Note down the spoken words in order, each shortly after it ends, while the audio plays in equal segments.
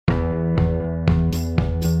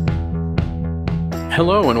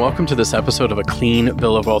Hello and welcome to this episode of a Clean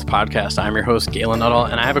Bill of Wealth podcast. I'm your host, Galen Nuttall,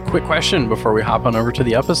 and I have a quick question before we hop on over to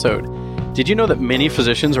the episode. Did you know that many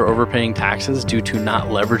physicians are overpaying taxes due to not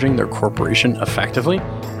leveraging their corporation effectively?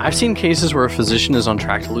 I've seen cases where a physician is on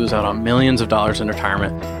track to lose out on millions of dollars in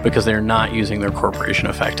retirement because they're not using their corporation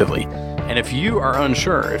effectively. And if you are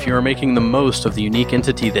unsure if you are making the most of the unique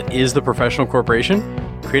entity that is the professional corporation,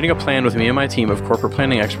 creating a plan with me and my team of corporate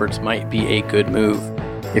planning experts might be a good move.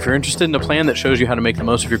 If you're interested in a plan that shows you how to make the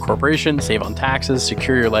most of your corporation, save on taxes,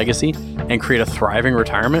 secure your legacy, and create a thriving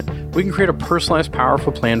retirement, we can create a personalized,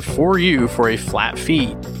 powerful plan for you for a flat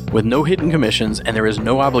fee with no hidden commissions, and there is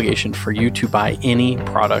no obligation for you to buy any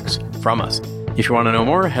products from us. If you want to know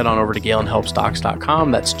more, head on over to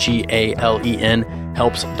galenhelpsdocs.com. That's Galen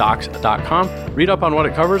helpsdocs.com. Read up on what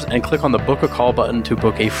it covers and click on the book a call button to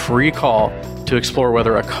book a free call to explore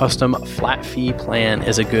whether a custom flat fee plan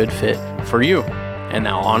is a good fit for you. And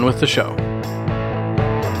now on with the show.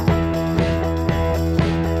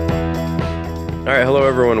 All right. Hello,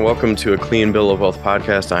 everyone. Welcome to a Clean Bill of Wealth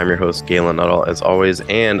podcast. I'm your host, Galen Nuttall, as always,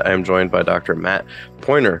 and I'm joined by Dr. Matt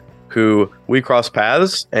Poyner, who we crossed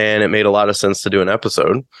paths, and it made a lot of sense to do an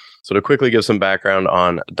episode. So to quickly give some background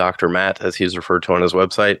on Dr. Matt, as he's referred to on his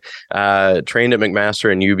website, trained at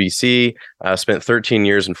McMaster and UBC, spent 13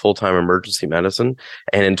 years in full-time emergency medicine.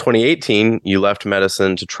 And in 2018, you left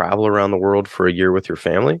medicine to travel around the world for a year with your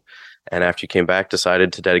family. And after you came back,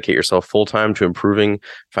 decided to dedicate yourself full-time to improving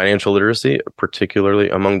financial literacy,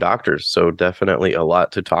 particularly among doctors. So definitely a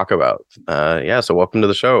lot to talk about. So welcome to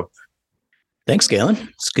the show. Thanks, Galen.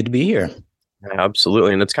 It's good to be here.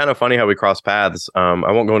 Absolutely. And it's kind of funny how we cross paths.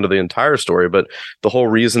 I won't go into the entire story, but the whole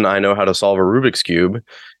reason I know how to solve a Rubik's Cube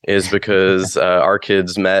is because our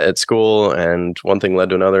kids met at school and one thing led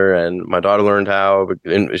to another. And my daughter learned how,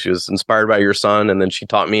 and she was inspired by your son, and then she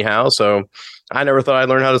taught me how. So I never thought I'd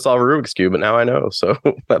learn how to solve a Rubik's Cube, but now I know. So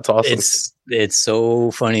that's awesome. It's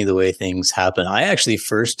so funny the way things happen. I actually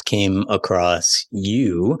first came across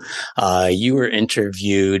you. You were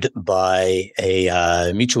interviewed by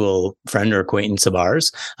a mutual friend or acquaintance of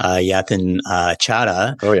ours, Yathin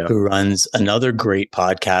Chadha, who runs another great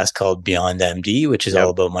podcast called Beyond MD, which is all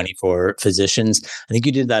about money for physicians. I think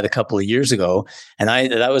you did that a couple of years ago. And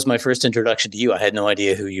that was my first introduction to you. I had no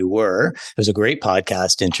idea who you were. It was a great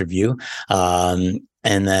podcast interview.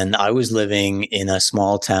 And then I was living in a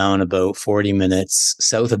small town about 40 minutes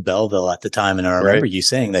south of Belleville at the time. And I remember you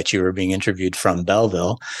saying that you were being interviewed from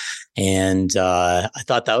Belleville. And I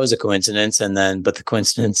thought that was a coincidence. But the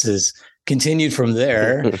coincidences continued from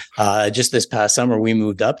there. Just this past summer, we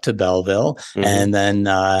moved up to Belleville. Mm-hmm. And then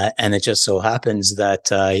and it just so happens that,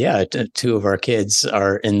 two of our kids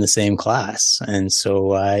are in the same class. And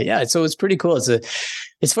so, so it's pretty cool.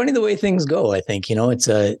 It's funny the way things go. I think,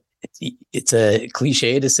 it's a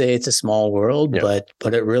cliche to say it's a small world,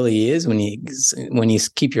 but it really is when you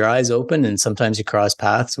keep your eyes open, and sometimes you cross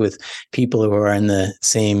paths with people who are in the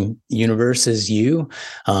same universe as you.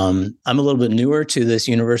 I'm a little bit newer to this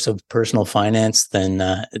universe of personal finance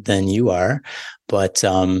than you are, but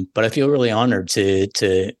I feel really honored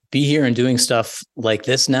to be here and doing stuff like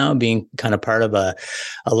this now, being kind of part of a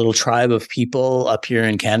little tribe of people up here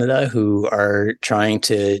in Canada who are trying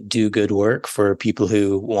to do good work for people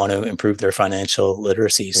who want to improve their financial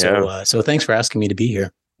literacy. So thanks for asking me to be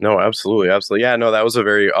here. No, absolutely. Absolutely. Yeah, no, that was a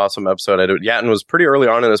very awesome episode. Yathin was pretty early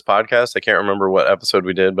on in this podcast. I can't remember what episode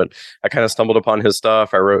we did, but I kind of stumbled upon his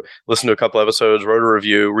stuff. Listened to a couple episodes, wrote a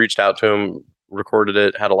review, reached out to him, recorded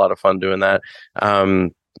it, had a lot of fun doing that.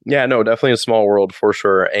 Definitely a small world for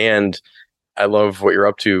sure. And I love what you're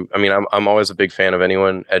up to. I mean, I'm always a big fan of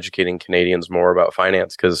anyone educating Canadians more about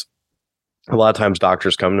finance, because a lot of times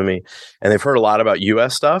doctors come to me and they've heard a lot about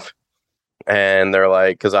US stuff. And they're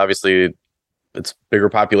like, because obviously it's bigger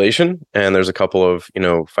population and there's a couple of,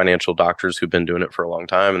 financial doctors who've been doing it for a long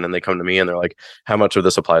time. And then they come to me and they're like, how much of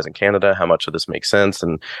this applies in Canada? How much of this makes sense?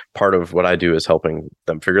 And part of what I do is helping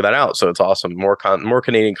them figure that out. So it's awesome. More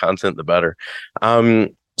Canadian content, the better.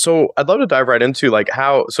 So I'd love to dive right into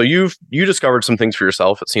you discovered some things for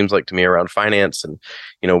yourself, it seems like to me, around finance and,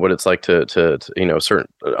 what it's like to certain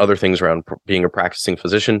other things around being a practicing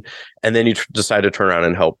physician. And then you decide to turn around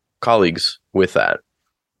and help colleagues with that.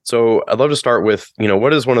 So I'd love to start with,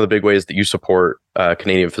 what is one of the big ways that you support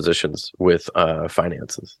Canadian physicians with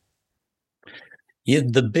finances? Yeah,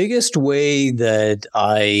 the biggest way that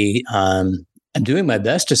I am doing my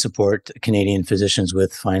best to support Canadian physicians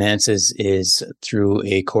with finances is through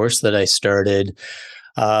a course that I started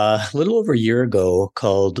a little over a year ago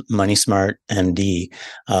called Money Smart MD.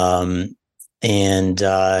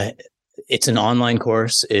 It's an online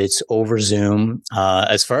course. It's over Zoom.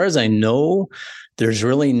 As far as I know, there's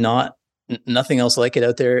really not nothing else like it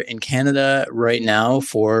out there in Canada right now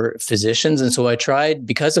for physicians. And so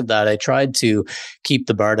because of that, I tried to keep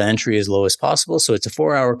the bar to entry as low as possible. So it's a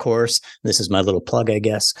 4-hour course. This is my little plug, I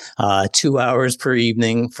guess. 2 hours per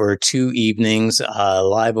evening for 2 evenings,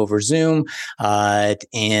 live over Zoom. That's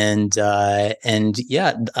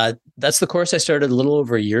the course I started a little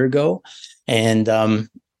over a year ago. And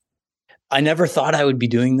I never thought I would be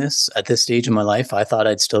doing this at this stage in my life. I thought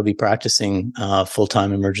I'd still be practicing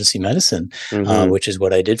full-time emergency medicine, which is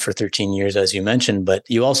what I did for 13 years, as you mentioned. But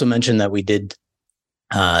you also mentioned that we did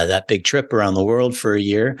that big trip around the world for a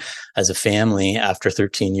year as a family after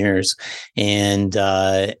 13 years. And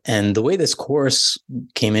the way this course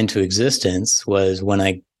came into existence was when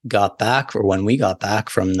we got back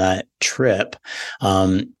from that trip.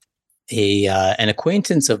 An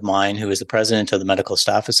acquaintance of mine who is the president of the Medical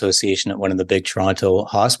Staff Association at one of the big Toronto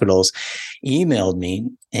hospitals emailed me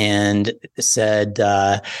and said,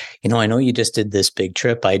 I know you just did this big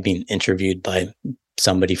trip. I'd been interviewed by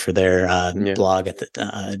somebody for their blog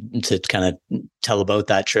to kind of tell about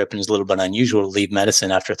that trip. And it's a little bit unusual to leave medicine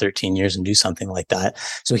after 13 years and do something like that.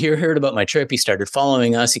 So he heard about my trip. He started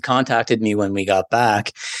following us. He contacted me when we got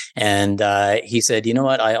back. And he said, you know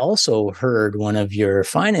what? I also heard one of your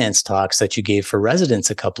finance talks that you gave for residents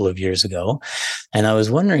a couple of years ago. And I was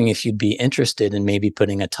wondering if you'd be interested in maybe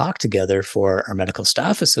putting a talk together for our Medical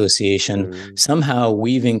Staff Association, somehow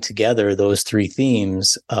weaving together those 3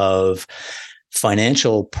 themes of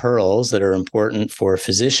financial pearls that are important for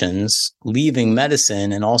physicians leaving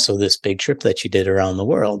medicine, and also this big trip that you did around the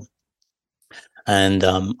world. And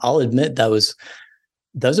I'll admit that was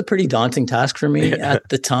a pretty daunting task for me at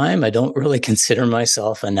the time. I don't really consider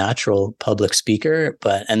myself a natural public speaker,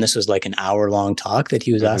 and this was like an hour-long talk that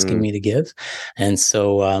he was asking me to give. And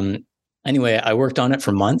so anyway, I worked on it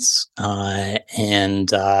for months,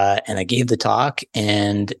 and I gave the talk,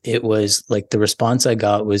 and it was like the response I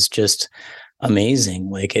got was just amazing.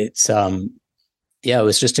 Like it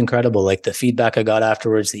was just incredible. Like the feedback I got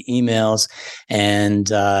afterwards, the emails, and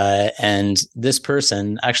this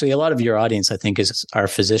person, actually a lot of your audience, I think, are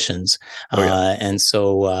physicians. And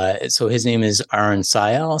so his name is Aaron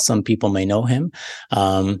Sayal. Some people may know him.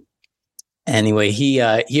 Anyway, he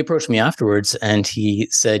approached me afterwards and he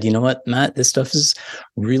said, you know what, Matt, this stuff is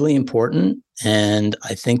really important. And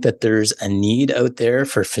I think that there's a need out there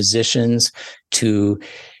for physicians to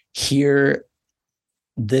hear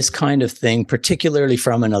this kind of thing, particularly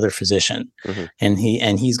from another physician. And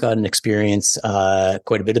he's got an experience,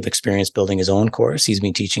 quite a bit of experience building his own course. He's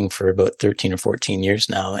been teaching for about 13 or 14 years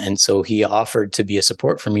now. And so he offered to be a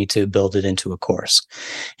support for me to build it into a course.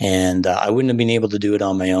 And I wouldn't have been able to do it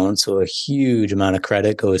on my own. So a huge amount of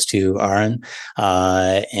credit goes to Aaron.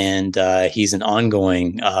 And he's an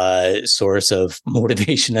ongoing source of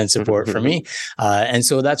motivation and support for me. And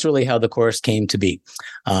so that's really how the course came to be.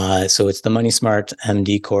 So it's the Money Smart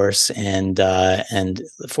MD course, and the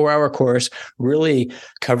 4-hour course really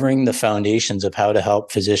covering the foundations of how to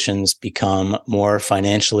help physicians become more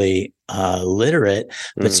financially literate,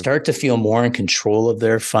 but start to feel more in control of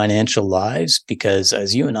their financial lives. Because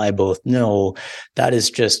as you and I both know, that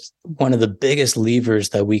is just one of the biggest levers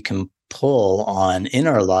that we can pull on in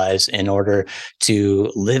our lives in order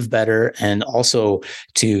to live better, and also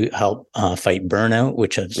to help fight burnout,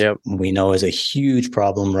 which we know is a huge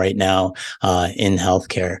problem right now in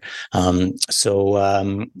healthcare. So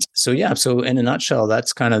in a nutshell,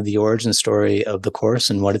 that's kind of the origin story of the course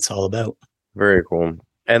and what it's all about. Very cool.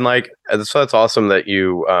 And so that's awesome that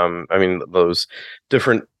you, those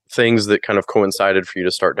different things that kind of coincided for you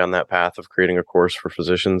to start down that path of creating a course for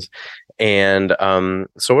physicians. And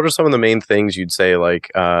so what are some of the main things you'd say,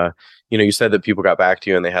 you said that people got back to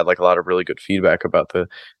you and they had like a lot of really good feedback about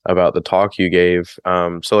the talk you gave.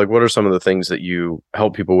 So like, what are some of the things that you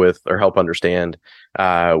help people with or help understand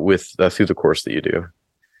through the course that you do?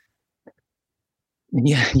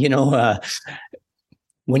 Yeah,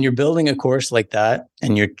 when you're building a course like that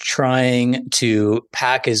and you're trying to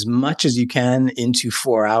pack as much as you can into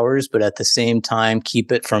 4 hours, but at the same time,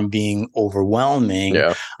 keep it from being overwhelming.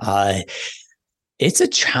 It's a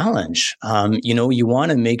challenge. You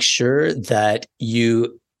want to make sure that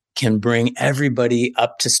you can bring everybody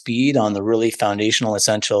up to speed on the really foundational,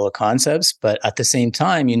 essential concepts. But at the same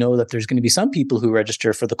time, you know that there's going to be some people who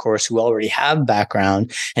register for the course who already have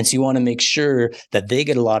background. And so you want to make sure that they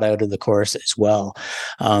get a lot out of the course as well.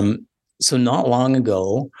 So not long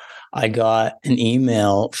ago, I got an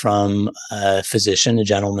email from a physician, a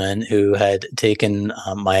gentleman who had taken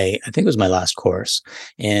I think it was my last course.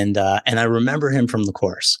 And I remember him from the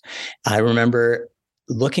course. I remember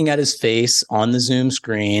looking at his face on the Zoom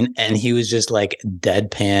screen, and he was just like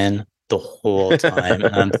deadpan the whole time.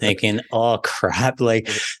 And I'm thinking, oh crap, like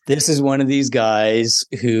this is one of these guys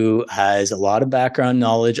who has a lot of background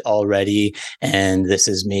knowledge already. And this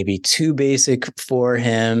is maybe too basic for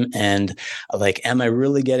him. And like, am I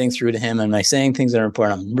really getting through to him? Am I saying things that are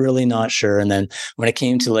important? I'm really not sure. And then when it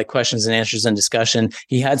came to like questions and answers and discussion,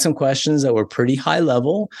 he had some questions that were pretty high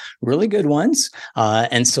level, really good ones.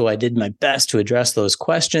 And so I did my best to address those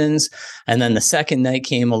questions. And then the second night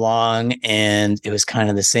came along and it was kind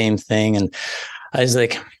of the same thing. And I was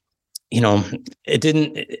like,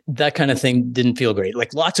 that kind of thing didn't feel great.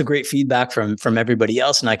 Like lots of great feedback from everybody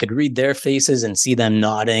else. And I could read their faces and see them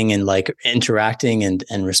nodding and like interacting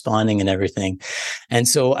and responding and everything. And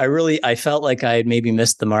so I felt like I had maybe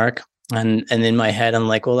missed the mark. And in my head, I'm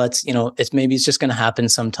like, well, that's, it's just going to happen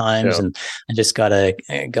sometimes. Yeah. And I just gotta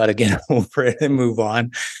get over it and move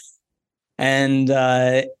on. And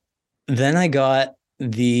then I got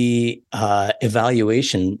the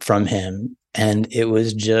evaluation from him, and it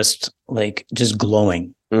was just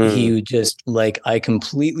glowing. He just I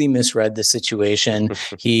completely misread the situation.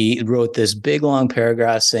 He wrote this big long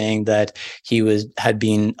paragraph saying that he had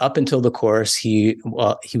been up until the course. He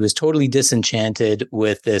was totally disenchanted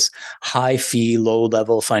with this high fee, low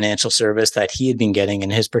level financial service that he had been getting in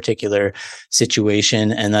his particular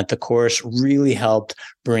situation, and that the course really helped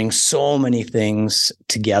bring so many things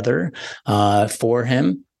together for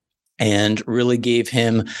him, and really gave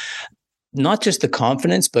him not just the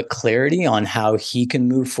confidence, but clarity on how he can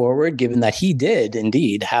move forward, given that he did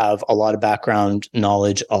indeed have a lot of background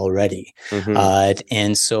knowledge already.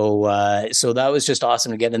 And so that was just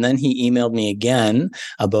awesome to get. And then he emailed me again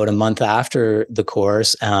about a month after the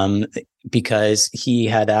course, because he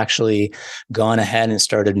had actually gone ahead and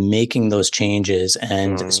started making those changes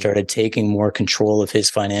and started taking more control of his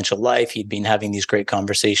financial life. He'd been having these great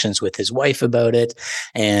conversations with his wife about it.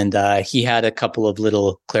 And he had a couple of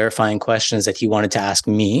little clarifying questions that he wanted to ask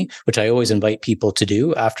me, which I always invite people to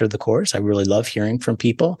do after the course. I really love hearing from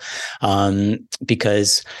people,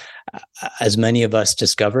 because as many of us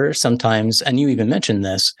discover sometimes, and you even mentioned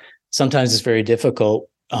this, sometimes it's very difficult.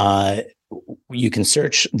 You can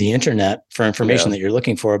search the internet for information that you're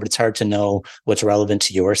looking for, but it's hard to know what's relevant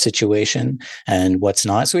to your situation and what's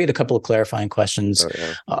not. So we had a couple of clarifying questions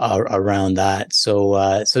around that.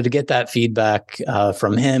 So to get that feedback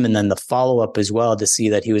from him, and then the follow-up as well, to see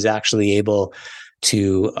that he was actually able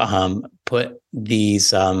to put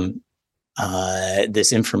these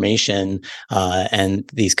this information and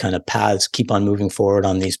these kind of paths, keep on moving forward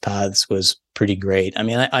on these paths, was pretty great. I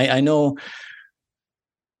mean, I know,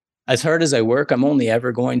 as hard as I work, I'm only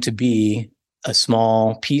ever going to be a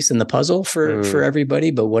small piece in the puzzle for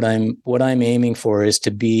everybody. But what I'm aiming for is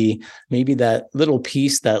to be maybe that little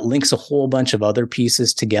piece that links a whole bunch of other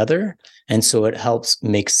pieces together. And so it helps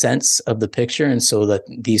make sense of the picture. And so that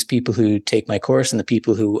these people who take my course and the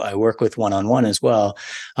people who I work with one-on-one as well,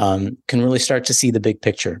 can really start to see the big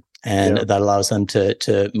picture. And that allows them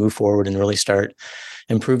to move forward and really start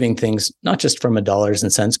improving things, not just from a dollars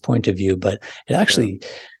and cents point of view, but it actually,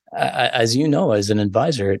 as you know, as an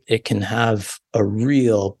advisor, it can have a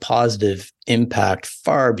real positive impact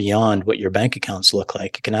far beyond what your bank accounts look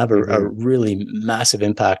like. It can have a really massive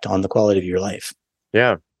impact on the quality of your life.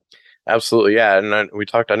 Yeah, absolutely. Yeah. And I know we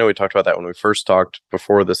talked about that when we first talked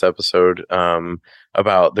before this episode,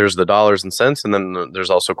 about there's the dollars and cents, and then there's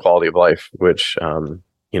also quality of life, which,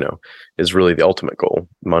 is really the ultimate goal.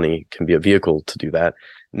 Money can be a vehicle to do that.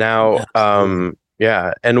 Now, and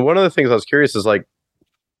one of the things I was curious is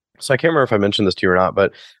so I can't remember if I mentioned this to you or not,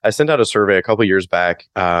 but I sent out a survey a couple years back,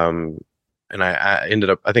 and I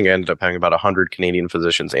ended up having about 100 Canadian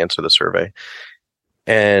physicians answer the survey,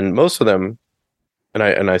 and most of them,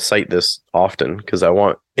 and I cite this often because I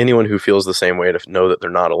want anyone who feels the same way to know that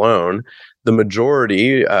they're not alone. The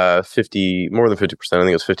majority, more than 50%, I think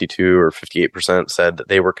it was 52 or 58%, said that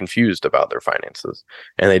they were confused about their finances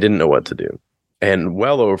and they didn't know what to do. And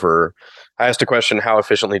I asked a question: how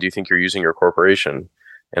efficiently do you think you're using your corporation?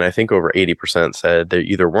 And I think over 80% said they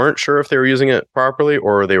either weren't sure if they were using it properly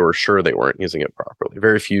or they were sure they weren't using it properly.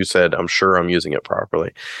 Very few said, I'm sure I'm using it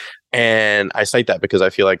properly. And I cite that because I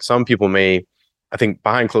feel like some people I think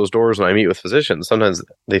behind closed doors when I meet with physicians, sometimes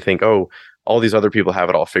they think, oh, all these other people have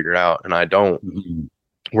it all figured out and I don't.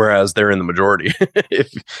 Whereas they're in the majority.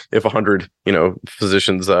 if 100,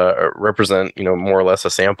 physicians represent, more or less a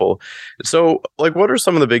sample. So, what are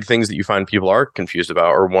some of the big things that you find people are confused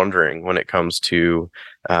about or wondering when it comes to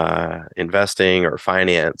investing or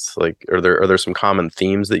finance? Are there some common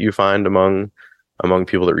themes that you find among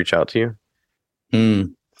people that reach out to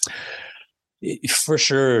you? For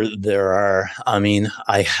sure, there are. I mean,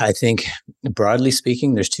 I think broadly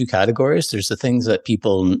speaking, there's two categories. There's the things that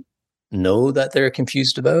people know that they're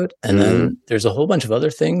confused about. And then there's a whole bunch of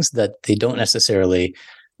other things that they don't necessarily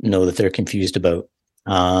know that they're confused about.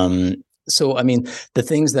 So, I mean, the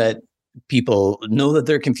things that people know that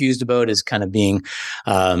they're confused about is kind of being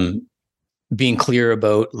clear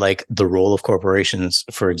about like the role of corporations,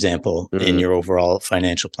 for example, in your overall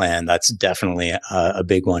financial plan. That's definitely a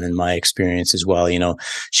big one in my experience as well. You know,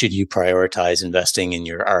 should you prioritize investing in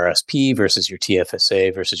your RSP versus your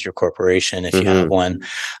TFSA versus your corporation if you have one?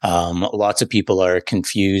 Lots of people are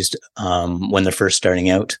confused when they're first starting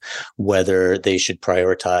out, whether they should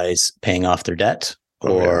prioritize paying off their debt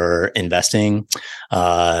or investing.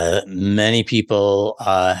 Many people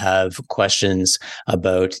have questions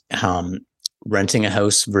about renting a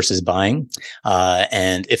house versus buying.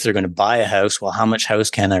 And if they're going to buy a house, well, how much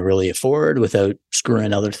house can I really afford without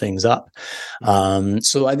screwing other things up?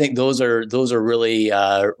 So I think those are really,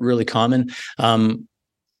 really common.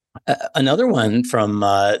 Another one from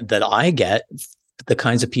that I get, the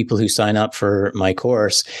kinds of people who sign up for my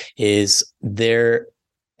course, is they're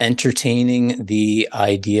entertaining the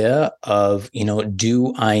idea of, you know,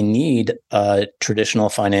 do I need a traditional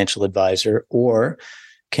financial advisor, or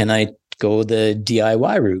can I go the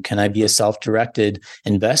DIY route? Can I be a self-directed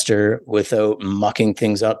investor without mucking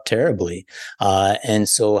things up terribly? And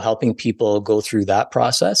so helping people go through that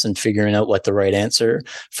process and figuring out what the right answer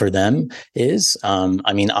for them is.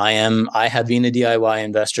 I mean, I have been a DIY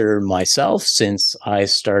investor myself since I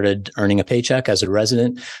started earning a paycheck as a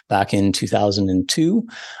resident back in 2002.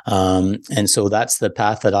 And so that's the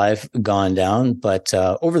path that I've gone down. But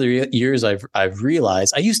over the years, I've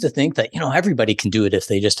realized, I used to think that, you know, everybody can do it if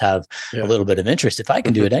they just have a little bit of interest. If I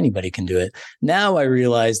can do it, anybody can do it. Now I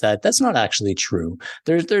realize that that's not actually true.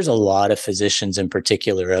 There's a lot of physicians in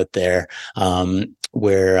particular out there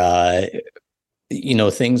where you know,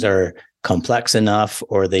 things are complex enough,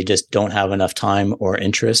 or they just don't have enough time or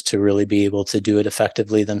interest to really be able to do it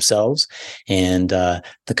effectively themselves. And the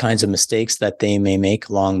kinds of mistakes that they may make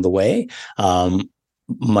along the way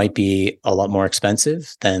might be a lot more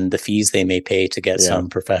expensive than the fees they may pay to get some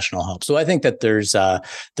professional help. So I think that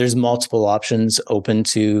there's multiple options open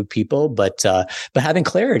to people, but having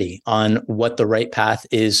clarity on what the right path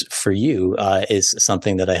is for you is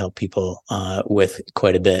something that I help people with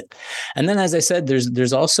quite a bit. And then, as I said,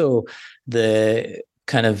 there's also the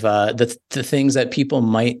kind of the things that people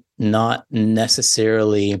might not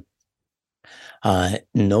necessarily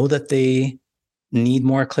know that they need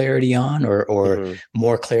more clarity on, or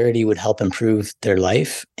more clarity would help improve their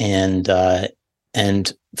life. And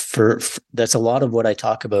for that's a lot of what I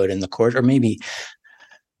talk about in the course, or maybe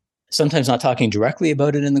sometimes not talking directly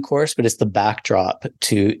about it in the course, but it's the backdrop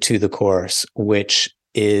to the course, which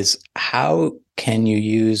is how can you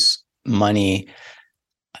use money?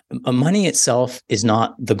 Money itself is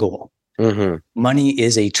not the goal. Money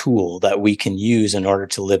is a tool that we can use in order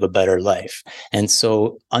to live a better life. And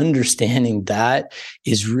so understanding that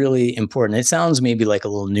is really important. It sounds maybe like a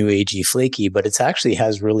little new agey flaky, but it actually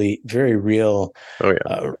has really very real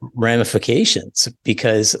ramifications,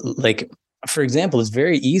 because, like, for example, it's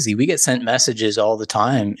very easy. We get sent messages all the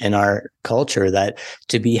time in our culture that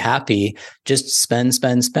to be happy, just spend.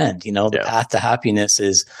 You know, the path to happiness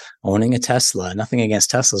is owning a Tesla. Nothing against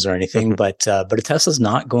Teslas or anything, but a Tesla's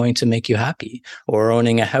not going to make you happy. Or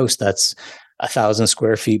owning a house that's 1,000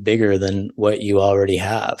 square feet bigger than what you already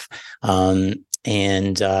have. And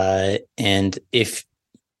if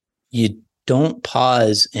you don't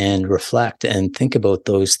pause and reflect and think about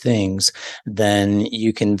those things, then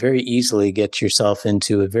you can very easily get yourself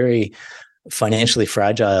into a very financially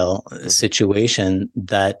fragile situation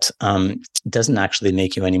that doesn't actually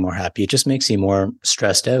make you any more happy. It just makes you more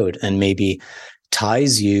stressed out, and maybe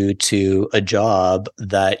ties you to a job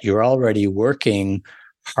that you're already working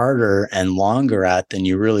harder and longer at than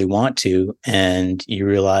you really want to. And you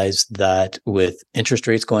realize that with interest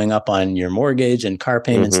rates going up on your mortgage and car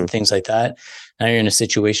payments and things like that, now you're in a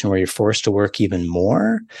situation where you're forced to work even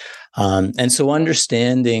more. And so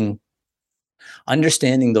understanding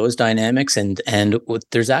those dynamics, and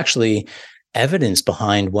there's actually evidence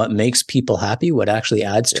behind what makes people happy, what actually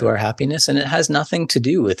adds to our happiness. And it has nothing to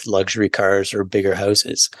do with luxury cars or bigger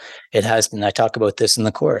houses. It has, and I talk about this in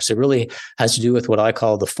the course, it really has to do with what I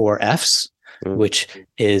call the 4 F's, which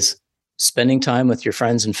is spending time with your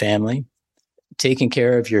friends and family, taking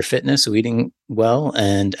care of your fitness, so eating well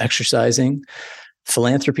and exercising,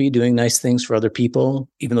 philanthropy, doing nice things for other people,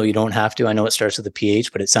 even though you don't have to. I know it starts with a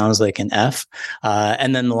PH, but it sounds like an F.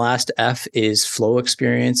 And then the last F is flow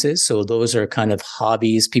experiences. So those are kind of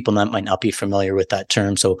hobbies. People that might not be familiar with that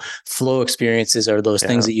term. So flow experiences are those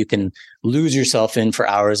things that you can lose yourself in for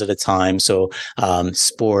hours at a time. So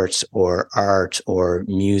sports or art or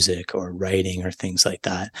music or writing or things like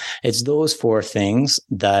that. It's those four things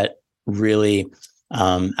that really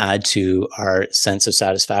add to our sense of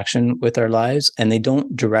satisfaction with our lives. And they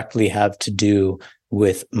don't directly have to do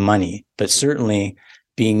with money, but certainly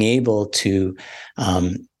being able to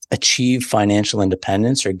achieve financial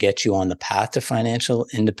independence or get you on the path to financial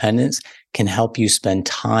independence can help you spend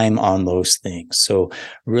time on those things. So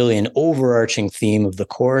really an overarching theme of the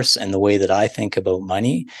course and the way that I think about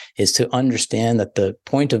money is to understand that the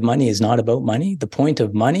point of money is not about money. The point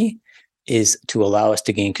of money is to allow us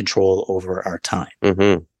to gain control over our time.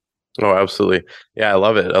 Mm-hmm. Oh, absolutely. Yeah, I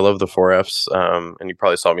love it. I love the four Fs. And you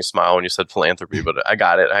probably saw me smile when you said philanthropy, but I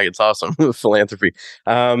got it. It's awesome. Philanthropy.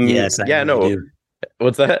 Yes, I know you do.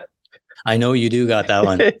 What's that? I know you do got that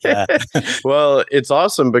one. Yeah. Well, it's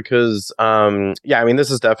awesome because,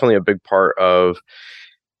 this is definitely a big part of,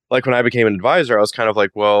 like, when I became an advisor, I was kind of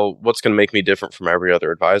like, well, what's going to make me different from every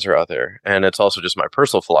other advisor out there? And it's also just my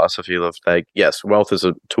personal philosophy of, like, yes, wealth is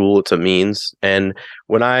a tool, it's a means. And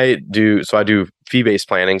when I do fee-based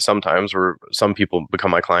planning sometimes, where some people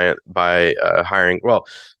become my client by hiring, well,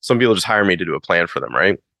 some people just hire me to do a plan for them,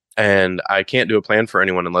 right? And I can't do a plan for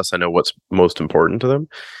anyone unless I know what's most important to them.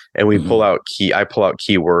 And I pull out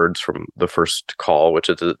keywords from the first call, which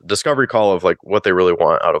is a discovery call of, like, what they really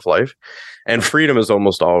want out of life. And freedom is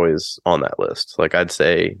almost always on that list. Like, I'd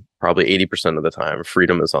say probably 80% of the time,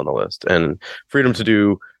 freedom is on the list. And freedom to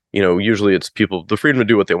do, usually it's people, the freedom to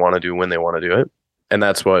do what they want to do when they want to do it. And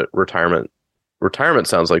that's what retirement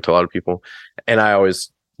sounds like to a lot of people. And I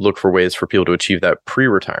always look for ways for people to achieve that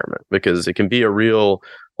pre-retirement, because it can be a real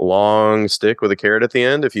long stick with a carrot at the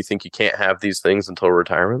end if you think you can't have these things until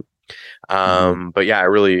retirement. But yeah, I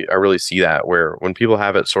really see that, where when people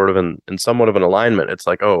have it sort of in somewhat of an alignment, it's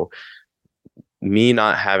like, oh, me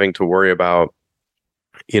not having to worry about,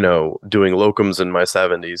 doing locums in my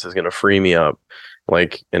 70s is going to free me up.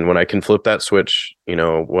 Like, and when I can flip that switch, how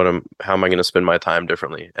am I going to spend my time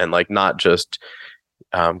differently? And, like, not just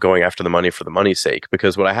going after the money for the money's sake,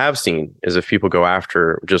 because what I have seen is if people go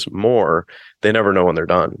after just more, they never know when they're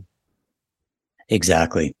done.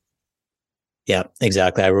 Exactly. Yeah,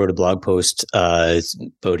 exactly. I wrote a blog post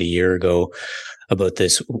about a year ago about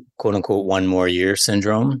this quote unquote one more year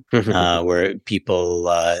syndrome, where people,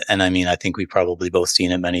 and I mean, I think we've probably both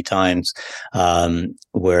seen it many times,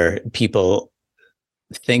 where people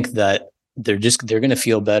think that they're going to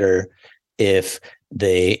feel better if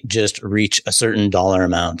they just reach a certain dollar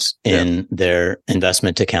amount in their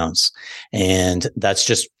investment accounts. And that's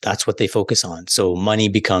what they focus on. So money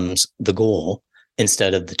becomes the goal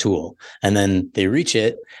instead of the tool. And then they reach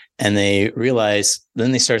it and they realize,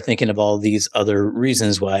 then they start thinking of all these other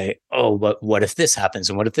reasons why, what if this happens?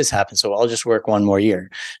 And what if this happens? So I'll just work one more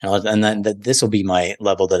year and then this will be my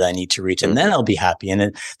level that I need to reach. And then I'll be happy.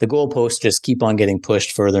 And the goalposts just keep on getting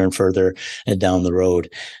pushed further and further down the road.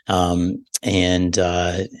 And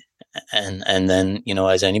then,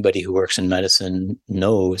 as anybody who works in medicine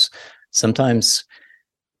knows, sometimes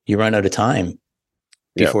you run out of time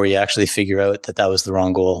before you actually figure out that was the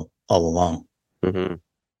wrong goal all along. Mm-hmm.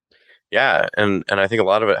 Yeah, and I think a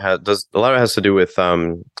lot of it has to do with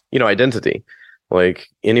identity. Like,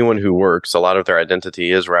 anyone who works, a lot of their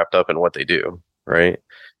identity is wrapped up in what they do, right?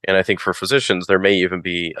 And I think for physicians, there may even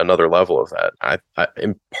be another level of that. I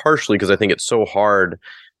partially because I think it's so hard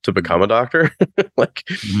to become a doctor, like,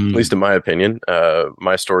 at least in my opinion.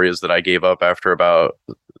 My story is that I gave up after about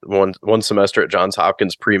one semester at Johns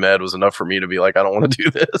Hopkins pre-med was enough for me to be like, I don't want to do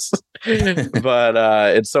this. But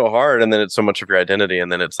it's so hard, and then it's so much of your identity,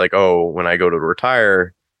 and then it's like, oh, when I go to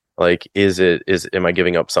retire, like, am I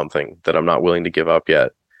giving up something that I'm not willing to give up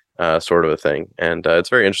yet? Sort of a thing. And it's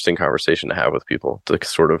a very interesting conversation to have with people to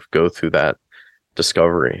sort of go through that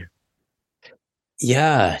discovery.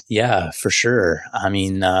 Yeah, for sure. I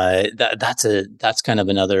mean, that's kind of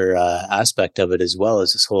another aspect of it as well,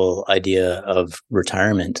 as this whole idea of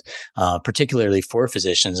retirement, particularly for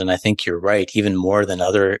physicians. And I think you're right, even more than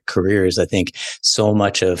other careers. I think so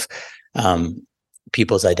much of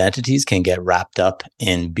people's identities can get wrapped up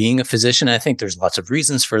in being a physician. I think there's lots of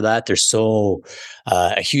reasons for that. There's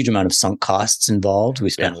a huge amount of sunk costs involved. We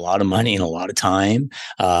spend a lot of money and a lot of time,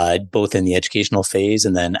 both in the educational phase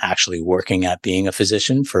and then actually working at being a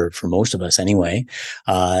physician for most of us anyway.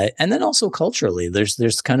 And then also culturally,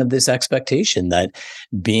 there's kind of this expectation that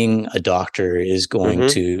being a doctor is going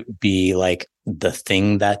to be like the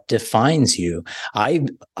thing that defines you.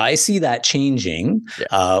 I see that changing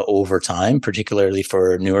over time, particularly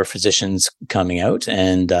for newer physicians coming out.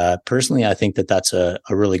 And personally, I think that that's a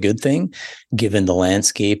really good thing, given the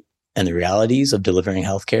landscape and the realities of delivering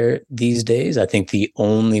healthcare these days. I think the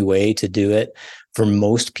only way to do it, for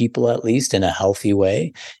most people at least, in a healthy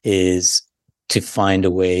way, is to find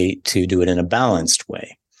a way to do it in a balanced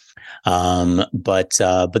way. But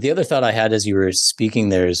the other thought I had as you were speaking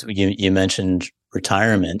there is you mentioned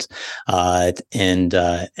retirement, and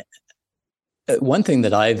one thing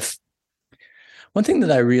that I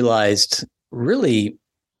realized really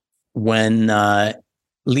when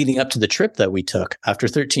leading up to the trip that we took after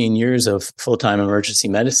 13 years of full-time emergency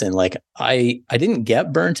medicine, like I didn't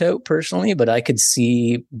get burnt out personally, but I could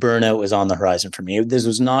see burnout was on the horizon for me. This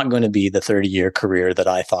was not going to be the 30-year career that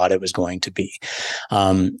I thought it was going to be.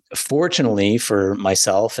 Fortunately for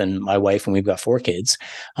myself and my wife, and we've got 4 kids,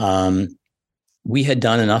 we had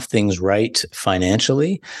done enough things right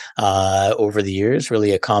financially over the years, really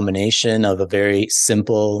a combination of a very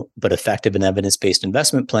simple but effective and evidence-based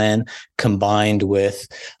investment plan combined with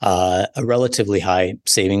a relatively high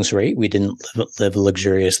savings rate. We didn't live a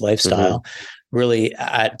luxurious lifestyle. Really,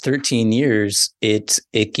 at 13 years, it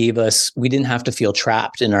gave us, we didn't have to feel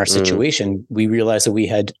trapped in our situation. We realized that we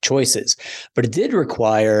had choices, but it did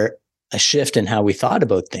require a shift in how we thought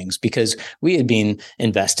about things, because we had been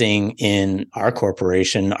investing in our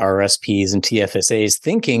corporation, RSPs and TFSAs,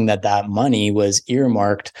 thinking that that money was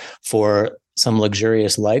earmarked for some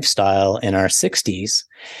luxurious lifestyle in our 60s.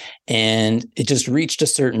 And it just reached a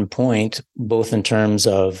certain point, both in terms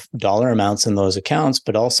of dollar amounts in those accounts,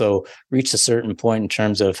 but also reached a certain point in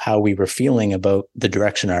terms of how we were feeling about the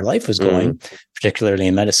direction our life was going, particularly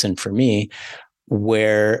in medicine for me,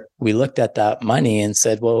 where we looked at that money and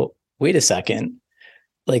said, well, wait a second,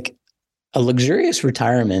 like a luxurious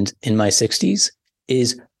retirement in my 60s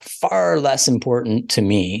is far less important to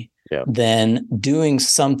me than doing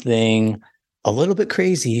something a little bit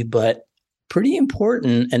crazy, but pretty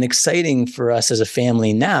important and exciting for us as a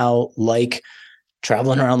family now, like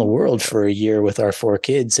traveling around the world for a year with our 4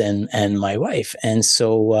 kids and my wife. And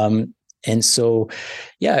so, it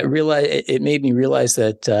made me realize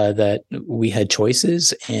that we had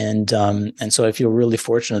choices, and so I feel really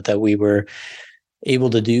fortunate that we were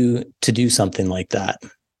able to do something like that.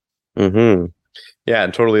 Yeah,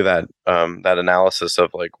 and totally that analysis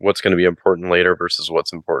of like what's going to be important later versus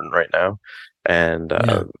what's important right now, and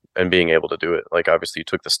being able to do it. Like obviously, you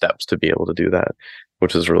took the steps to be able to do that,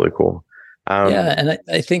 which is really cool. And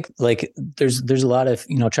I think like there's a lot of,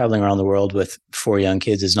 traveling around the world with 4 young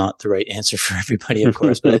kids is not the right answer for everybody, of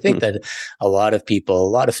course. But I think that a lot of people, a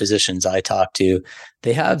lot of physicians I talk to,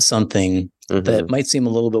 they have something that might seem a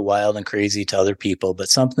little bit wild and crazy to other people, but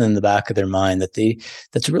something in the back of their mind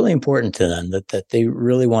that's really important to them, that they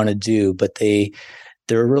really want to do, but they're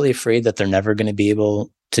really afraid that they're never going to be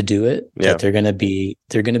able to do it, that they're going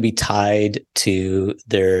to be tied to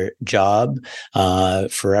their job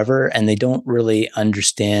forever, and they don't really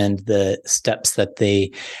understand the steps that they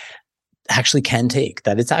actually can take,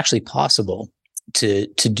 that it's actually possible to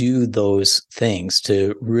do those things,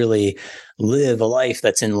 to really live a life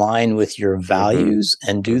that's in line with your values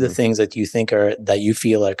and do the things that you think that you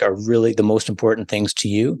feel like are really the most important things to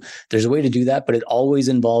you. There's a way to do that, but it always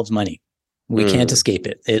involves money. We can't escape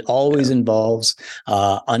it. It always involves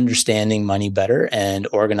understanding money better and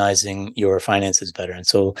organizing your finances better. And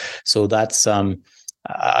so that's,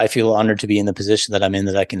 I feel honored to be in the position that I'm in,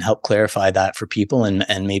 that I can help clarify that for people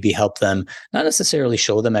and maybe help them, not necessarily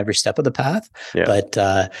show them every step of the path,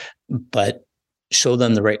 but show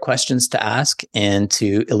them the right questions to ask and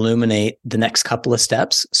to illuminate the next couple of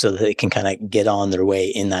steps so that they can kind of get on their way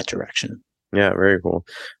in that direction. Yeah, very cool.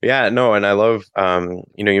 Yeah, no, and I love,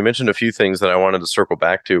 you mentioned a few things that I wanted to circle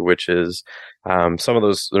back to, which is some of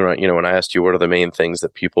those, when I asked you what are the main things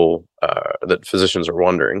that people, that physicians are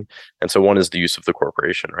wondering. And so one is the use of the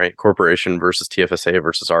corporation, right? Corporation versus TFSA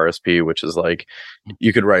versus RSP, which is like,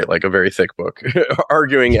 you could write like a very thick book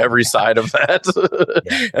arguing every side of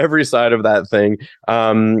that, every side of that thing.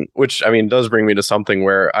 Which, does bring me to something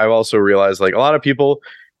where I've also realized like a lot of people,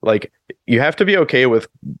 like you have to be okay with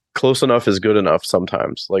close enough is good enough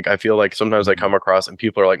sometimes. Like I feel like sometimes I come across and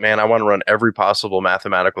people are like, man, I want to run every possible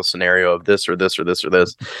mathematical scenario of this or this or this or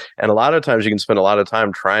this. And a lot of times you can spend a lot of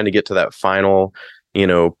time trying to get to that final,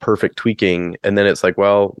 perfect tweaking. And then it's like,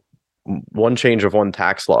 well, one change of one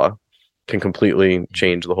tax law can completely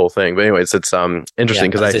change the whole thing. But anyways, it's Yeah, interesting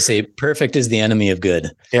because as they say, perfect is the enemy of good.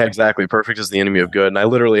 yeah, exactly. Perfect is the enemy of good. And I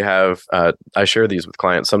literally have, I share these with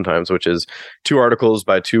clients sometimes, which is two articles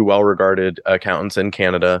by two well-regarded accountants in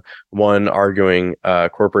Canada, one arguing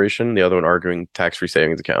corporation, the other one arguing tax-free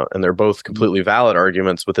savings account. And they're both completely valid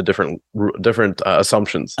arguments with a different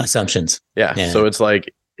assumptions. Assumptions. Yeah. Yeah. So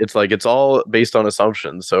it's all based on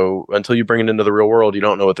assumptions. So until you bring it into the real world, you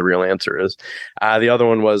don't know what the real answer is. The other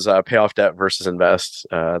one was pay off debt versus invest.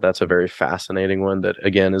 That's a very fascinating one that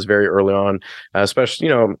again is very early on,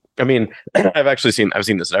 especially, I mean, I've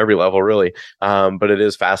seen this at every level really. But it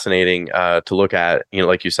is fascinating to look at,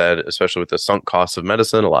 like you said, especially with the sunk costs of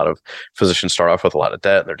medicine. A lot of physicians start off with a lot of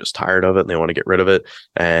debt and they're just tired of it and they want to get rid of it.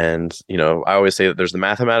 And, I always say that there's the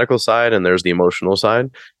mathematical side and there's the emotional side.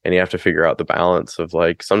 And you have to figure out the balance of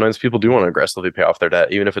like, sometimes people do want to aggressively pay off their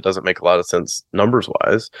debt, even if it doesn't make a lot of sense numbers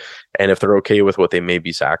wise. And if they're okay with what they may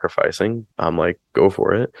be sacrificing, I'm like, go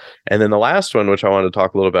for it. And then the last one, which I wanted to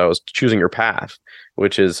talk a little about, was choosing your path,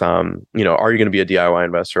 which is, are you going to be a DIY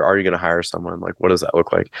investor? Are you going to hire someone? Like, what does that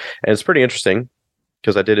look like? And it's pretty interesting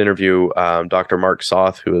because I did interview Dr. Mark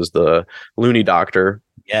Soth, who is the loony doctor.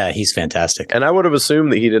 Yeah, he's fantastic. And I would have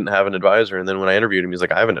assumed that he didn't have an advisor. And then when I interviewed him, he's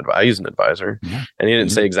like, I use an advisor. Yeah. And he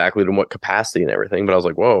didn't say exactly in what capacity and everything, but I was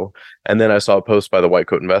like, whoa. And then I saw a post by the White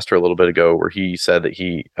Coat Investor a little bit ago where he said that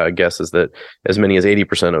he guesses that as many as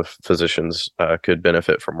 80% of physicians could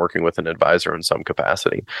benefit from working with an advisor in some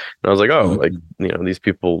capacity. And I was like, oh, these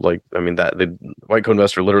people, like, I mean, that the White Coat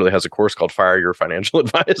Investor literally has a course called Fire Your Financial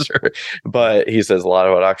Advisor, but he says a lot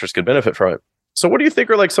of doctors could benefit from it. So what do you think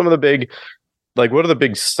are like some of the big, like, what are the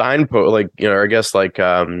big signposts? Like, I guess like,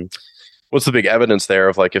 what's the big evidence there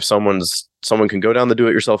of like if someone can go down the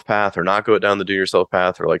do-it-yourself path or not go down the do-it-yourself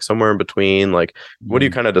path or like somewhere in between? Like, what do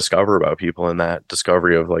you kind of discover about people in that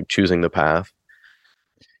discovery of like choosing the path?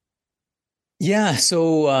 Yeah.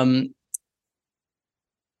 So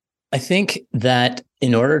I think that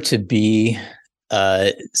in order to be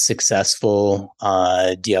a successful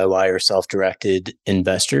DIY or self-directed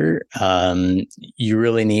investor, you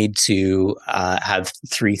really need to have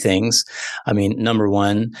three things. I mean, number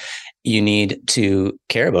one, you need to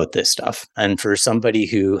care about this stuff. And for somebody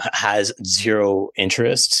who has zero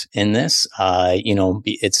interest in this,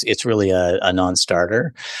 it's really a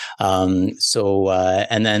non-starter. And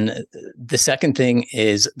then the second thing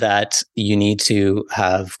is that you need to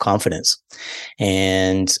have confidence.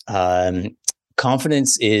 And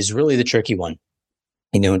confidence is really the tricky one.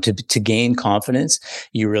 To gain confidence,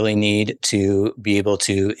 you really need to be able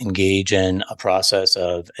to engage in a process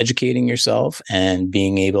of educating yourself and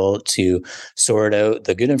being able to sort out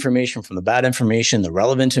the good information from the bad information, the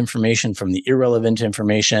relevant information from the irrelevant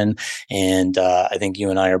information. And I think you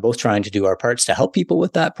and I are both trying to do our parts to help people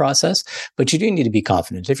with that process. But you do need to be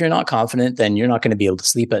confident. If you're not confident, then you're not going to be able to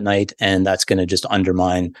sleep at night. And that's going to just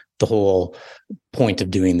undermine the whole point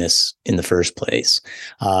of doing this in the first place.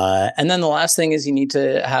 And then the last thing is you need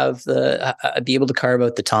to have be able to carve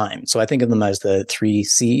out the time. So I think of them as the 3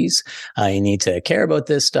 C's. You need to care about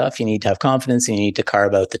this stuff. You need to have confidence. And you need to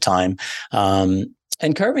carve out the time.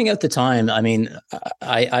 And carving out the time, I mean,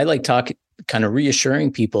 I like kind of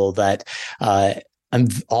reassuring people that I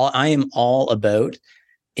am all about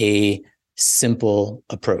a simple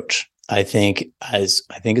approach. I think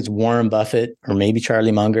it's Warren Buffett or maybe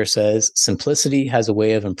Charlie Munger says, simplicity has a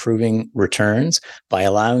way of improving returns by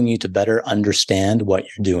allowing you to better understand what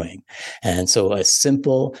you're doing. And so a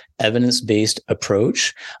simple evidence-based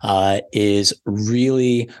approach is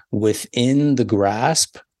really within the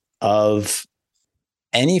grasp of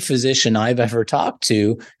any physician I've ever talked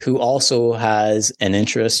to who also has an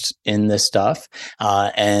interest in this stuff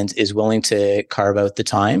and is willing to carve out the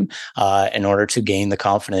time in order to gain the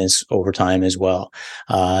confidence over time as well.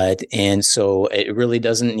 And so it really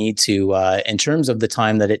doesn't need to, in terms of the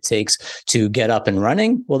time that it takes to get up and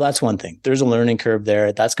running, well, that's one thing. There's a learning curve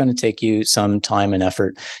there. That's going to take you some time and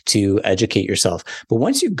effort to educate yourself. But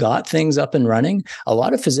once you've got things up and running, a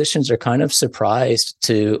lot of physicians are kind of surprised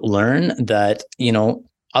to learn that,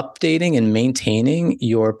 updating and maintaining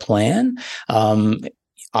your plan,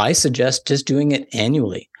 I suggest just doing it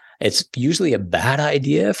annually. It's usually a bad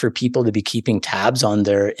idea for people to be keeping tabs on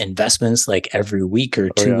their investments like every week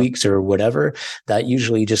or 2 weeks or whatever. That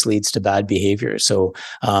usually just leads to bad behavior. So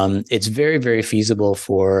it's very, very feasible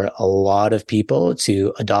for a lot of people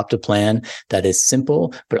to adopt a plan that is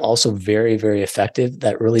simple, but also very, very effective.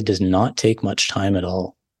 That really does not take much time at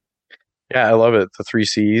all. Yeah, I love it. The 3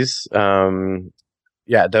 C's.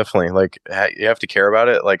 Yeah, definitely. Like you have to care about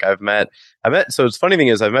it. Like so it's funny thing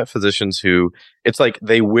is I've met physicians who it's like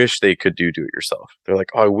they wish they could do it yourself. They're like,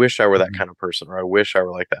 oh, I wish I were that Mhm. kind of person, or I wish I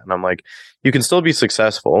were like that. And I'm like, you can still be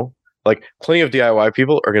successful. Like plenty of DIY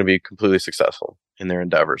people are going to be completely successful in their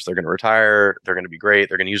endeavors. They're going to retire. They're going to be great.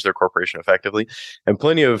 They're going to use their corporation effectively. And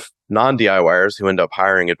plenty of non DIYers who end up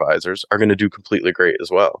hiring advisors are going to do completely great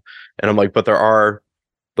as well. And I'm like, but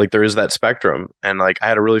there is that spectrum. And like I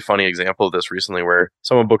had a really funny example of this recently where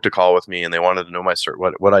someone booked a call with me and they wanted to know my cert,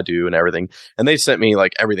 what I do and everything. And they sent me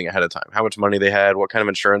like everything ahead of time, how much money they had, what kind of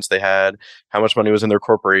insurance they had, how much money was in their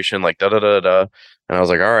corporation, like da da da da. And I was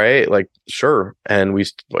like, all right, like sure. And we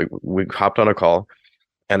hopped on a call.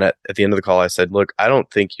 And at the end of the call, I said, look, I don't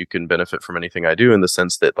think you can benefit from anything I do in the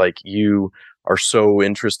sense that like you are so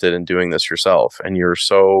interested in doing this yourself and you're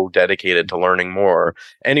so dedicated to learning more.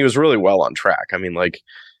 And he was really well on track. I mean, like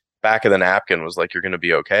back of the napkin was like, you're going to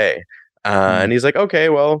be okay. And Mm. he's like, okay,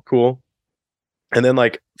 well, cool. And then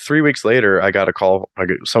like 3 weeks later, I got a call.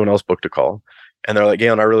 Someone else booked a call. And they're like,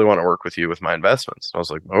 Galen, I really want to work with you with my investments. I was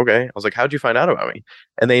like, okay. I was like, how'd you find out about me?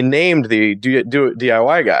 And they named the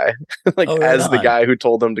DIY guy, like Oh, right as the on. guy who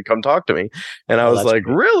told them to come talk to me. And I Oh, was that's like,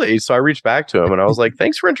 great. really? So I reached back to him and I was like,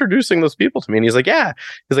 thanks for introducing those people to me. And he's like, yeah.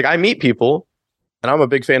 He's like, I meet people and I'm a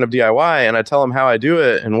big fan of DIY and I tell them how I do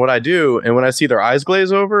it and what I do. And when I see their eyes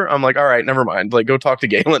glaze over, I'm like, all right, never mind. Like go talk to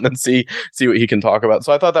Galen and see what he can talk about.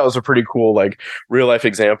 So I thought that was a pretty cool, like real life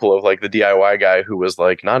example of like the DIY guy who was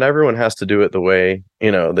like, not everyone has to do it the way,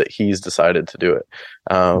 that he's decided to do it.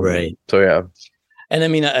 Right. So yeah. And I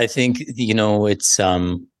mean, I think,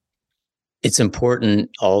 it's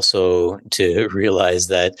important also to realize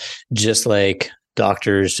that just like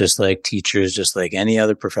doctors, just like teachers, just like any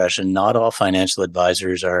other profession, not all financial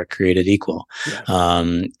advisors are created equal. Yeah.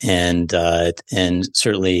 And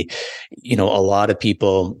certainly, a lot of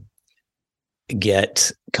people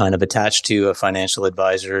get kind of attached to a financial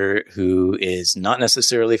advisor who is not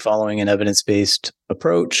necessarily following an evidence-based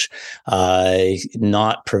approach,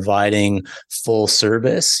 not providing full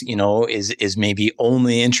service, is maybe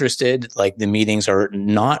only interested, like the meetings are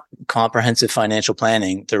not comprehensive financial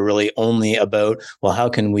planning. They're really only about, well, how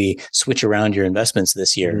can we switch around your investments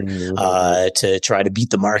this year to try to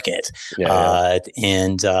beat the market? Yeah.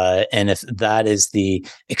 And if that is the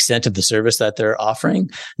extent of the service that they're offering,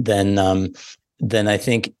 then I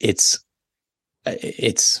think it's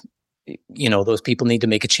those people need to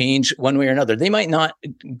make a change one way or another. They might not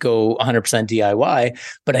go 100% DIY,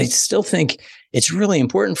 but I still think it's really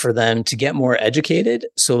important for them to get more educated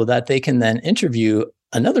so that they can then interview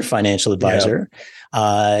another financial advisor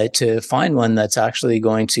to find one that's actually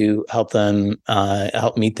going to help them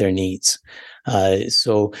help meet their needs.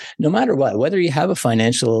 So no matter what, whether you have a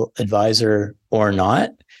financial advisor or not,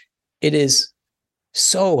 it is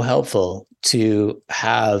so helpful to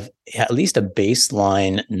have at least a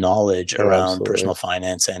baseline knowledge around personal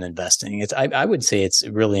finance and investing. I would say it's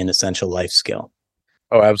really an essential life skill.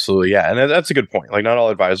 Oh, absolutely. Yeah. And that's a good point. Like not all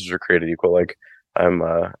advisors are created equal. Like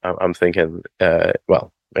I'm thinking,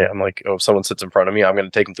 well, yeah, I'm like, oh, if someone sits in front of me, I'm going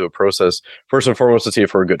to take them through a process first and foremost to see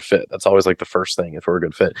if we're a good fit. That's always like the first thing, if we're a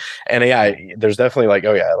good fit. And yeah, there's definitely like,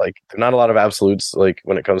 oh yeah, like there's not a lot of absolutes like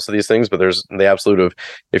when it comes to these things, but there's the absolute of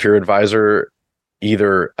if your advisor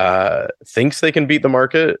either thinks they can beat the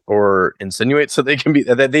market or insinuates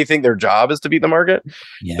that they think their job is to beat the market,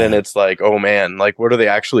 then it's like, oh man, like what are they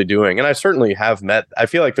actually doing? And I certainly have I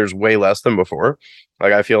feel like there's way less than before.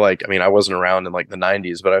 Like I feel like, I mean, I wasn't around in like the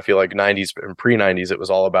 90s, but I feel like 90s and pre-90s, it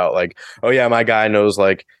was all about like, oh yeah, my guy knows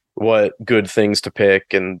like what good things to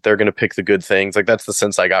pick and they're going to pick the good things. Like that's the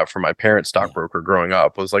sense I got from my parents' stockbroker growing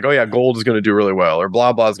up was like, oh yeah, gold is going to do really well or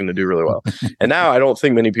blah, blah is going to do really well. And now I don't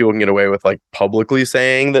think many people can get away with like publicly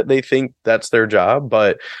saying that they think that's their job,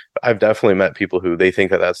 but I've definitely met people who they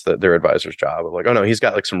think that that's their advisor's job of like, oh no, he's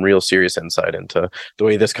got like some real serious insight into the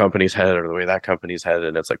way this company's headed or the way that company's headed.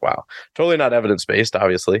 And it's like, wow, totally not evidence-based,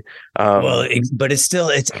 obviously. But it's still,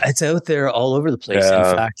 it's out there all over the place. In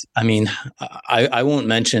fact, I mean, I won't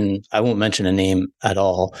mention a name at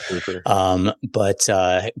all. Sure. But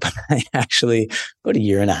I actually about a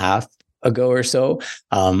year and a half ago or so,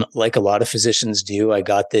 like a lot of physicians do, I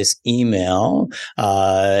got this email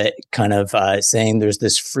saying there's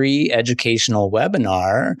this free educational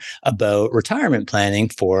webinar about retirement planning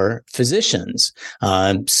for physicians.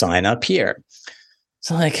 Sign up here.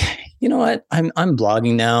 So like, you know what? I'm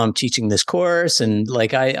blogging now. I'm teaching this course, and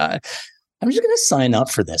like I'm just going to sign up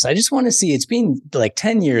for this. I just want to see. It's been like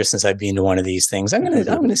 10 years since I've been to one of these things. I'm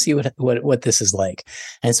going to see what this is like.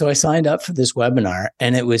 And so I signed up for this webinar,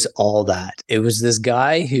 and it was all that. It was this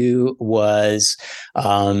guy who was,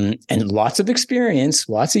 and lots of experience,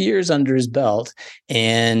 lots of years under his belt.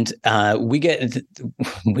 And we get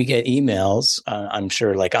emails. I'm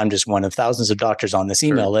sure, like, I'm just one of thousands of doctors on this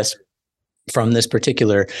email list from this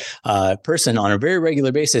particular person on a very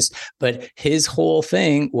regular basis. But his whole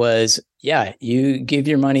thing was, yeah, you give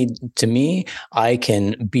your money to me, I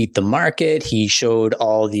can beat the market. He showed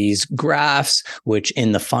all these graphs, which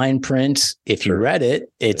in the fine print, if you read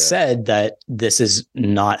it, it said that this is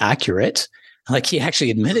not accurate. Like, he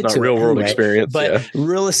actually admitted to real world experience, but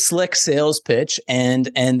real slick sales pitch. And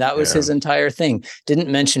that was his entire thing. Didn't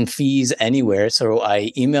mention fees anywhere. So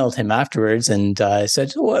I emailed him afterwards and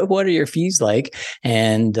said, what are your fees like?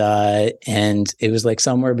 And it was like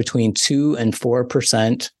somewhere between 2 and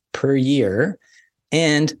 4% per year.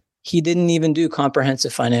 And he didn't even do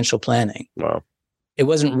comprehensive financial planning. Wow. It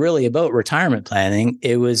wasn't really about retirement planning.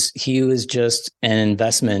 He was just an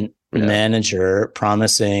investment manager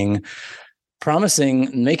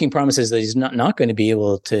making promises that he's not going to be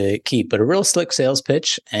able to keep, but a real slick sales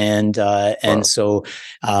pitch. And so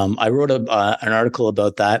I wrote an article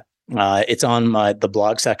about that. It's on the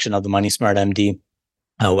blog section of the Money Smart MD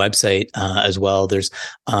website as well. There's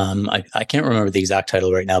I can't remember the exact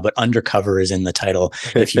title right now, but Undercover is in the title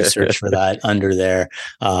if you search for that under there.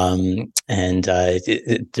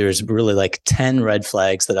 There's really like 10 red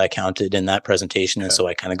flags that I counted in that presentation, and so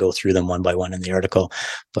I kind of go through them one by one in the article.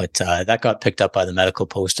 But that got picked up by the Medical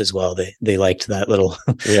Post as well. They liked that little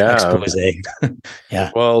expose.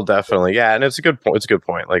 Yeah. Well, definitely. Yeah, and it's a good point. It's a good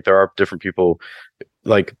point. Like, there are different people.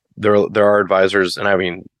 Like, there are advisors, and I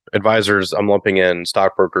mean, advisors, I'm lumping in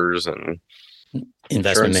stockbrokers and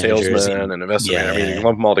investment salesmen and investment. I mean, you can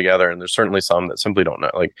lump them all together, and there's certainly some that simply don't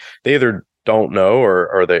know. Like, they either don't know,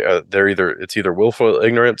 or they're either willful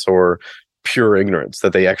ignorance or pure ignorance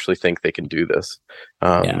that they actually think they can do this.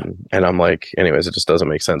 And I'm like, anyways, it just doesn't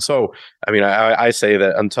make sense. So, I mean, I say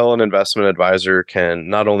that until an investment advisor can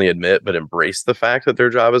not only admit but embrace the fact that their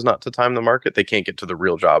job is not to time the market, they can't get to the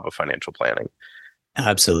real job of financial planning.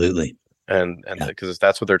 Absolutely. And because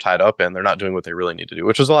that's what they're tied up in, they're not doing what they really need to do,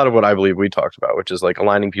 which is a lot of what I believe we talked about, which is like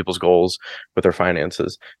aligning people's goals with their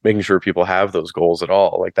finances, making sure people have those goals at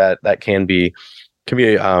all. Like that can be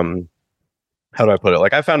how do I put it?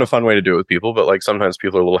 Like, I found a fun way to do it with people, but like sometimes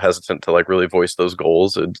people are a little hesitant to like really voice those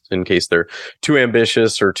goals in case they're too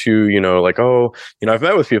ambitious or too, like, oh, I've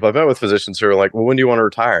met with physicians who are like, well, when do you want to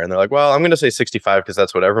retire? And they're like, well, I'm going to say 65 because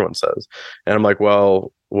that's what everyone says. And I'm like,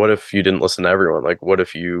 well, what if you didn't listen to everyone? Like, what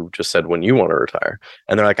if you just said when you want to retire?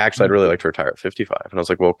 And they're like, actually, I'd really like to retire at 55. And I was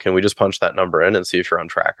like, well, can we just punch that number in and see if you're on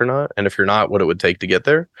track or not? And if you're not, what it would take to get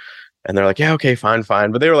there? And they're like, yeah, okay, fine.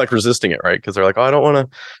 But they were like resisting it, right? Because they're like, oh, I don't want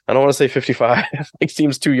to say 55. Like,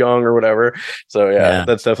 seems too young or whatever. So yeah,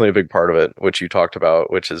 that's definitely a big part of it, which you talked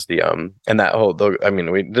about, which is the and that whole. I mean,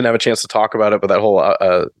 we didn't have a chance to talk about it, but that whole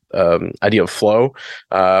idea of flow.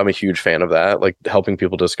 I'm a huge fan of that, like helping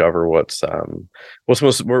people discover what's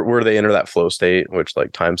most where they enter that flow state, which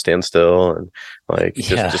like time stands still and like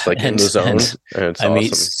just like in the zone. And it's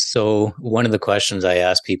awesome. So one of the questions I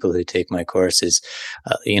ask people who take my course is,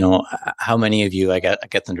 how many of you, I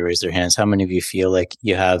get them to raise their hands, how many of you feel like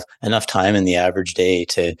you have enough time in the average day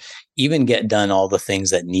to even get done all the things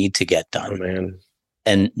that need to get done? Oh, man.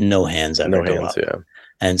 And no hands ever go up. Yeah.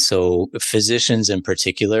 And so physicians in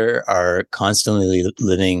particular are constantly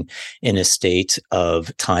living in a state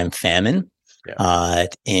of time famine.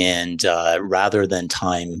 And rather than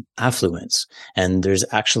time affluence. And there's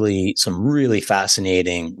actually some really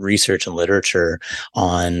fascinating research and literature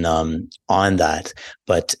on that.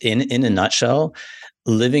 But in a nutshell,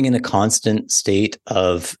 living in a constant state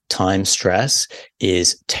of time stress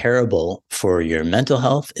is terrible for your mental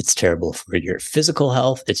health. It's terrible for your physical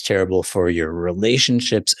health. It's terrible for your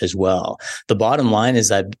relationships as well. The bottom line is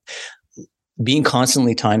that being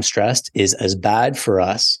constantly time stressed is as bad for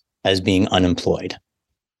us as being unemployed.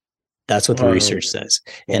 That's what the research says.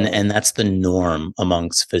 And that's the norm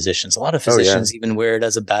amongst physicians. A lot of physicians even wear it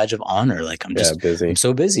as a badge of honor. Like, I'm just busy. I'm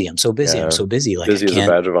so busy. I'm so busy. I'm so busy. Like, busy is a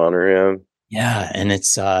badge of honor. Yeah. Yeah. And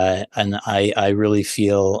it's, and I really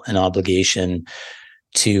feel an obligation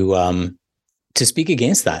to speak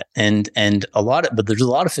against that. And but there's a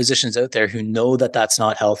lot of physicians out there who know that that's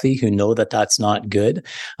not healthy, who know that that's not good.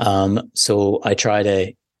 So I try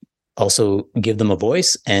to also give them a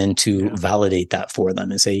voice and to validate that for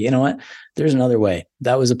them and say, you know what, there's another way.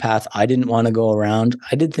 That was a path I didn't want to go around.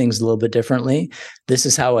 I did things a little bit differently. This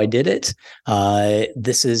is how I did it.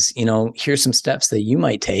 This is, here's some steps that you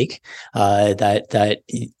might take that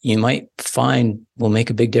you might find will make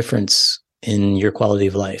a big difference in your quality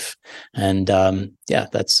of life. And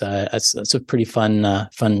that's a pretty fun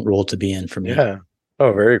role to be in for me. Yeah.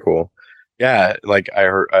 Oh, very cool. Yeah. Like I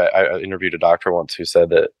interviewed a doctor once who said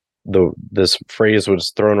that this phrase was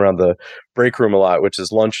thrown around the break room a lot, which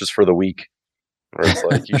is lunch is for the weak. Where it's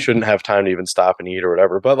like you shouldn't have time to even stop and eat or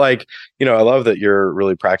whatever. But like, I love that you're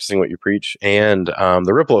really practicing what you preach, and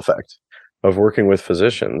the ripple effect of working with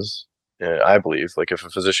physicians. I believe, like, if a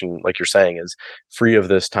physician, like you're saying, is free of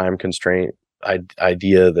this time constraint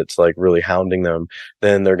idea that's like really hounding them,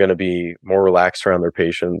 then they're going to be more relaxed around their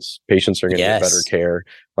patients. Patients are going to get better care.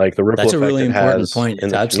 Like the ripple that's effect a really important point. in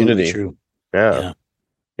it's the absolutely community. True.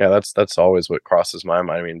 Yeah, that's always what crosses my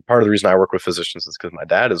mind. I mean, part of the reason I work with physicians is because my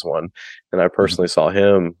dad is one, and I personally saw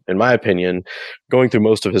him, in my opinion, going through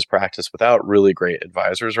most of his practice without really great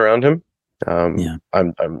advisors around him.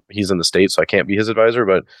 He's in the States, so I can't be his advisor,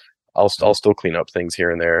 but I'll still clean up things here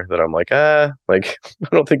and there that I'm like, I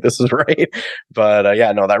don't think this is right. But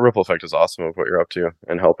that ripple effect is awesome of what you're up to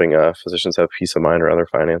and helping physicians have peace of mind around their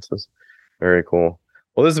finances. Very cool.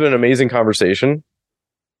 Well, this has been an amazing conversation.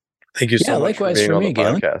 Thank you so much for being on the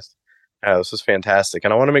podcast. Yeah, this is fantastic.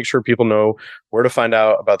 And I want to make sure people know where to find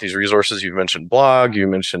out about these resources. You've mentioned blog, you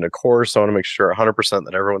mentioned a course. I want to make sure 100%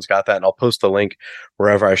 that everyone's got that. And I'll post the link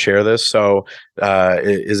wherever I share this. So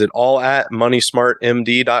is it all at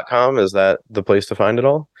moneysmartmd.com? Is that the place to find it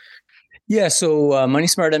all? Yeah, so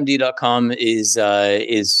moneysmartmd.com is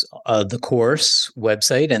the course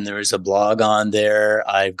website, and there's a blog on there.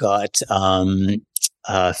 I've got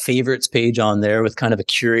favorites page on there with kind of a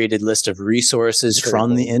curated list of resources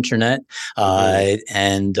from the internet,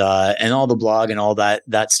 and all the blog and all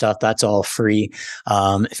that stuff. That's all free.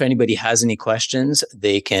 If anybody has any questions,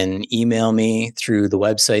 they can email me through the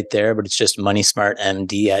website there, but it's just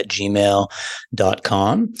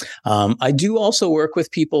moneysmartmd@gmail.com. I do also work with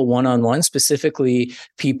people one-on-one, specifically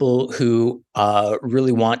people who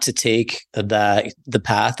really want to take the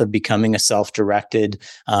path of becoming a self-directed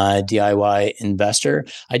DIY investor.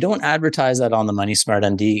 I don't advertise that on the Money Smart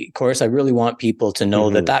MD course. I really want people to know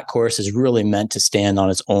that course is really meant to stand on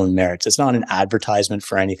its own merits. It's not an advertisement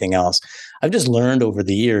for anything else. I've just learned over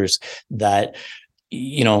the years that,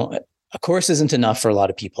 a course isn't enough for a lot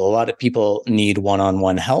of people. A lot of people need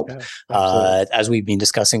one-on-one help, as we've been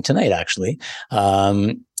discussing tonight, actually.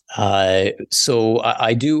 So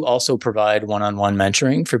I do also provide one-on-one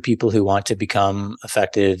mentoring for people who want to become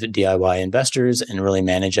effective DIY investors and really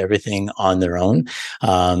manage everything on their own.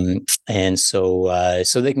 And so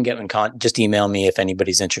they can get just email me if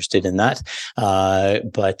anybody's interested in that. I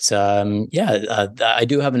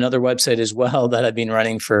do have another website as well that I've been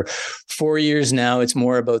running for 4 years now. It's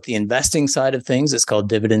more about the investing side of things. It's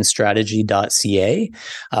called dividendstrategy.ca.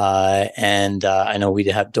 And I know we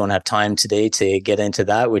don't have time today to get into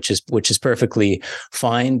that, which is perfectly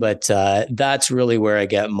fine, but that's really where I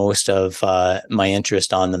get most of my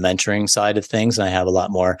interest on the mentoring side of things, and I have a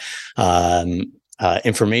lot more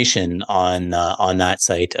information on that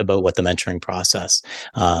site about what the mentoring process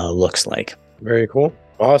looks like. Very cool.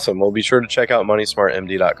 Awesome. Well, be sure to check out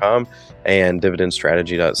moneysmartmd.com and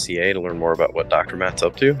dividendstrategy.ca to learn more about what Dr. Matt's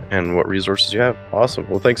up to and what resources you have. Awesome.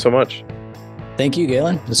 Well, thanks so much. Thank you,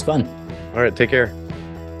 Galen. It was fun. All right. Take care.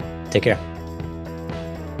 Take care.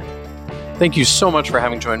 Thank you so much for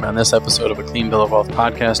having joined me on this episode of A Clean Bill of Wealth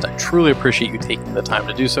podcast. I truly appreciate you taking the time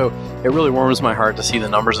to do so. It really warms my heart to see the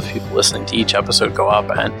numbers of people listening to each episode go up,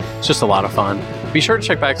 and it's just a lot of fun. Be sure to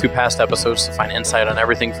check back through past episodes to find insight on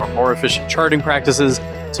everything from more efficient charting practices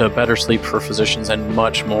to better sleep for physicians and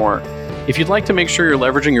much more. If you'd like to make sure you're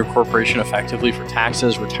leveraging your corporation effectively for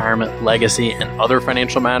taxes, retirement, legacy, and other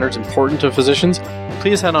financial matters important to physicians,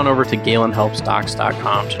 please head on over to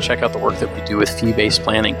galenhelpsdocs.com to check out the work that we do with fee-based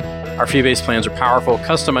planning. Our fee-based plans are powerful,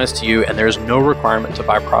 customized to you, and there's no requirement to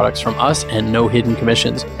buy products from us and no hidden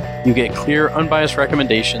commissions. You get clear, unbiased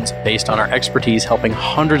recommendations based on our expertise helping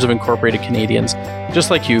hundreds of incorporated Canadians just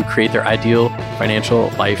like you create their ideal financial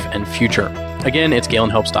life and future. Again, it's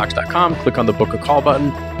galenhelpsdocs.com. Click on the book a call button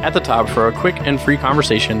at the top for a quick and free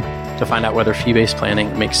conversation to find out whether fee-based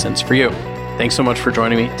planning makes sense for you. Thanks so much for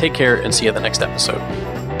joining me. Take care and see you at the next episode.